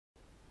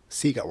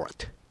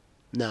Cigarette.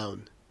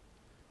 Noun.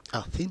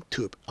 A thin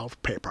tube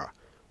of paper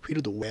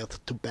filled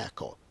with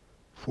tobacco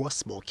for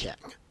smoking.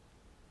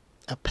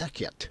 A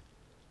packet.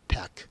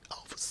 Pack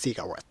of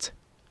cigarettes.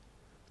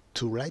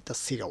 To light a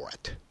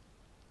cigarette.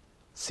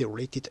 See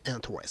related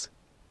entries.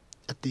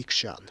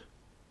 Addiction.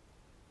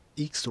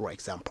 Extra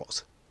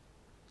examples.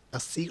 A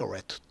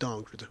cigarette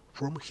dangled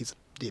from his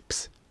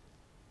lips.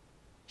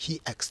 He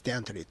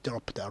accidentally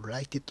dropped a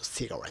lighted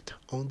cigarette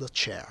on the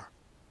chair.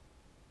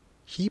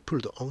 He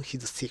pulled on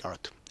his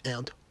cigarette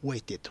and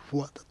waited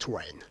for the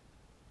train.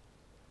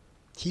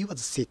 He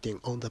was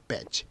sitting on the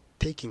bench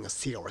taking a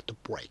cigarette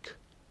break.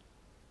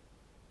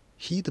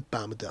 He'd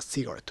bummed a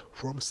cigarette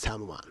from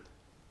someone.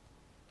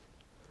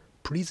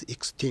 Please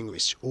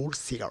extinguish all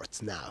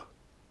cigarettes now.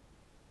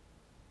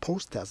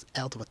 Posters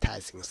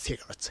advertising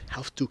cigarettes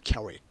have to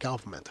carry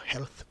government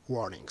health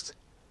warnings.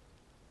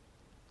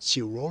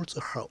 She rolls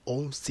her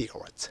own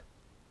cigarettes.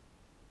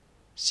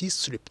 She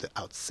slipped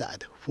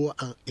outside for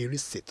an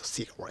illicit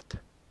cigarette.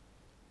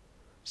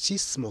 She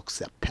smokes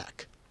a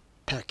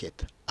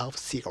packet of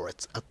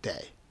cigarettes a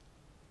day.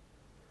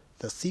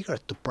 The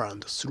cigarette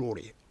burned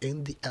slowly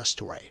in the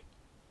ashtray.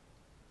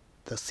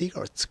 The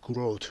cigarettes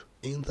glowed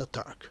in the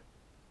dark.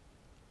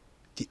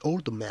 The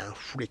old man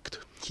flicked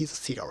his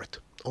cigarette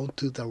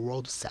onto the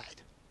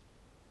roadside,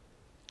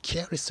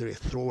 carelessly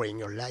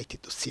throwing a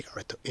lighted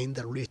cigarette in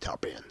the litter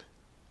bin.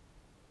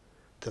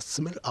 The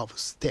smell of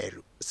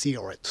stale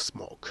cigarette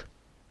smoke